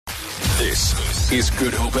This is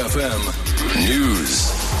Good Hope FM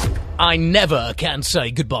News. I never can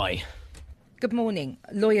say goodbye. Good morning.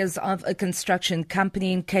 Lawyers of a construction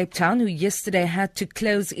company in Cape Town who yesterday had to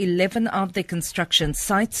close 11 of their construction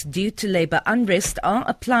sites due to labour unrest are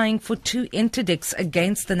applying for 2 interdicts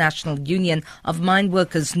against the National Union of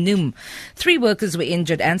Mineworkers, NUM. 3 workers were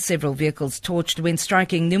injured and several vehicles torched when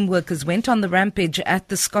striking NUM workers went on the rampage at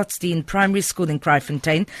the Scottsdene Primary School in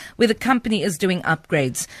Kraaifontein, where the company is doing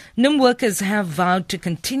upgrades. NUM workers have vowed to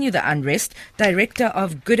continue the unrest. Director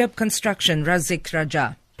of Good Hope Construction, Razik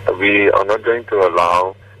Raja. We are not going to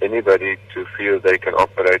allow anybody to feel they can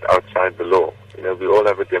operate outside the law. We all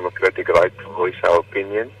have a democratic right to voice our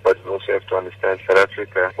opinion, but we also have to understand South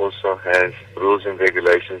Africa also has rules and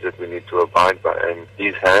regulations that we need to abide by, and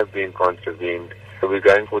these have been contravened. So we're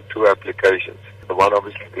going for 2 applications. The one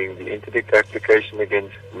obviously being the interdict application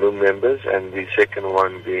against NUM members, and the second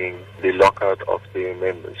one being the lockout of their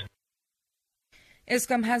members.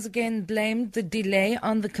 Eskom has again blamed the delay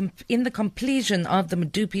in the completion of the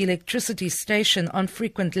Medupi electricity station on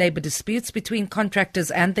frequent labour disputes between contractors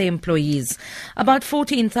and their employees. About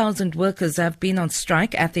 14,000 workers have been on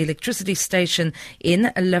strike at the electricity station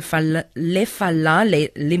in Lefalale,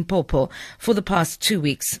 Limpopo, for the past 2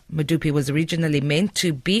 weeks. Medupi was originally meant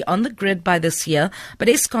to be on the grid by this year, but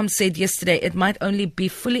Eskom said yesterday it might only be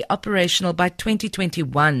fully operational by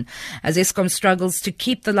 2021. As Eskom struggles to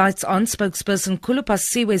keep the lights on, spokesperson Kulu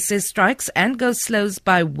Pasiwe says strikes and go-slows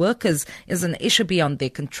by workers is an issue beyond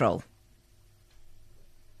their control.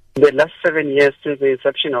 The last 7 years since the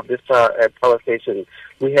inception of this power station,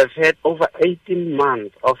 we have had over 18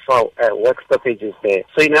 months of work stoppages there.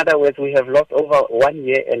 So in other words, we have lost over 1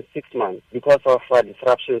 year and 6 months because of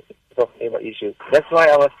disruptions of labor issues. That's why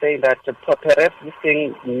I was saying that perhaps this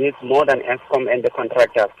thing needs more than Eskom and the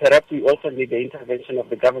contractors. Perhaps we also need the intervention of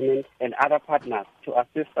the government and other partners to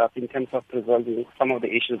assist us in terms of resolving some of the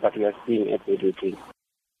issues that we are seeing at the duty.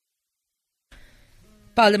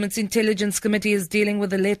 Parliament's Intelligence Committee is dealing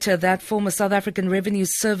with a letter that former South African Revenue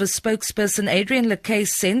Service spokesperson Adrian Lekay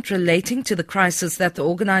sent relating to the crisis that the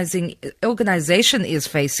organisation is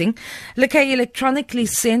facing. Lekay electronically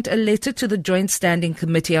sent a letter to the Joint Standing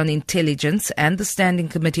Committee on Intelligence and the Standing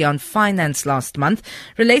Committee on Finance last month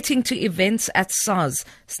relating to events at SARS.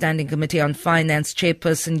 Standing Committee on Finance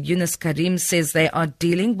Chairperson Yunus Karim says they are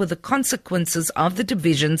dealing with the consequences of the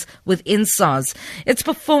divisions within SARS, its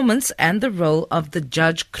performance and the role of the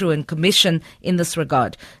Judge Kruin Commission in this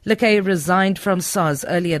regard. Lekay resigned from SARS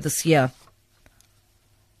earlier this year.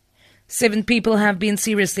 7 people have been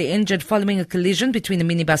seriously injured following a collision between a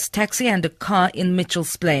minibus taxi and a car in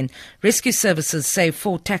Mitchell's Plain. Rescue services say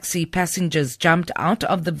 4 taxi passengers jumped out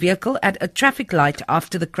of the vehicle at a traffic light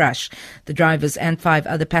after the crash. The drivers and 5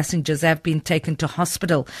 other passengers have been taken to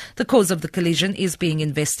hospital. The cause of the collision is being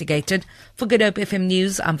investigated. For Good Hope FM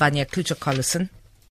News, I'm Vanya Klucher-Collison.